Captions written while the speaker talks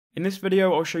In this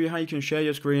video, I'll show you how you can share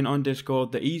your screen on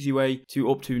Discord the easy way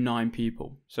to up to 9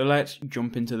 people. So let's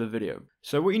jump into the video.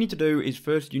 So what you need to do is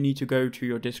first you need to go to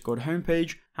your Discord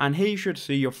homepage, and here you should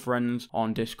see your friends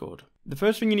on Discord. The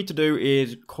first thing you need to do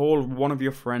is call one of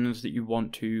your friends that you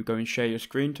want to go and share your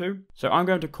screen to. So I'm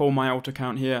going to call my alt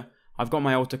account here. I've got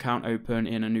my alt account open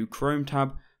in a new Chrome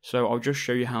tab, so I'll just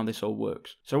show you how this all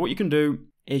works. So what you can do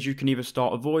is you can either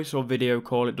start a voice or video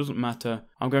call, it doesn't matter.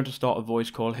 I'm going to start a voice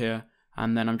call here,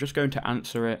 and then I'm just going to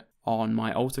answer it on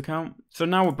my alt account. So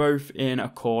now we're both in a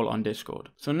call on Discord.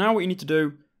 So now what you need to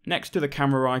do, next to the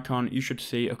camera icon, you should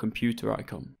see a computer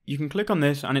icon. You can click on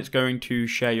this and it's going to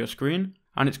share your screen,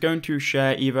 and it's going to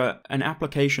share either an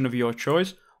application of your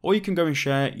choice, or you can go and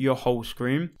share your whole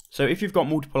screen. So if you've got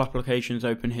multiple applications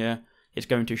open here, it's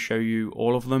going to show you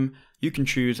all of them. You can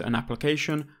choose an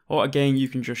application, or again, you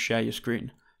can just share your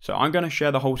screen. So I'm going to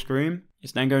share the whole screen.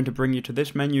 It's then going to bring you to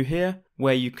this menu here,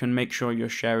 where you can make sure you're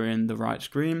sharing the right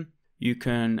screen. You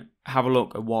can have a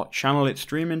look at what channel it's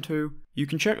streaming to. You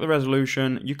can check the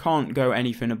resolution. You can't go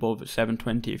anything above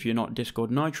 720 if you're not Discord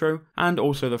Nitro, and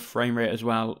also the frame rate as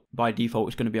well. By default,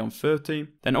 it's going to be on 30.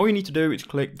 Then all you need to do is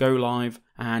click go live,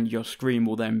 and your screen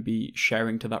will then be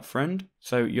sharing to that friend.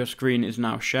 So your screen is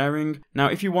now sharing. Now,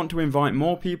 if you want to invite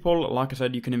more people, like I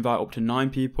said, you can invite up to 9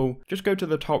 people. Just go to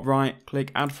the top right,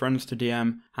 click add friends to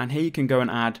DM, and here you can go and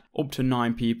add up to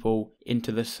 9 people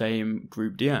into the same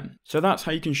group DM. So that's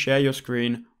how you can share your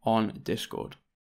screen on Discord.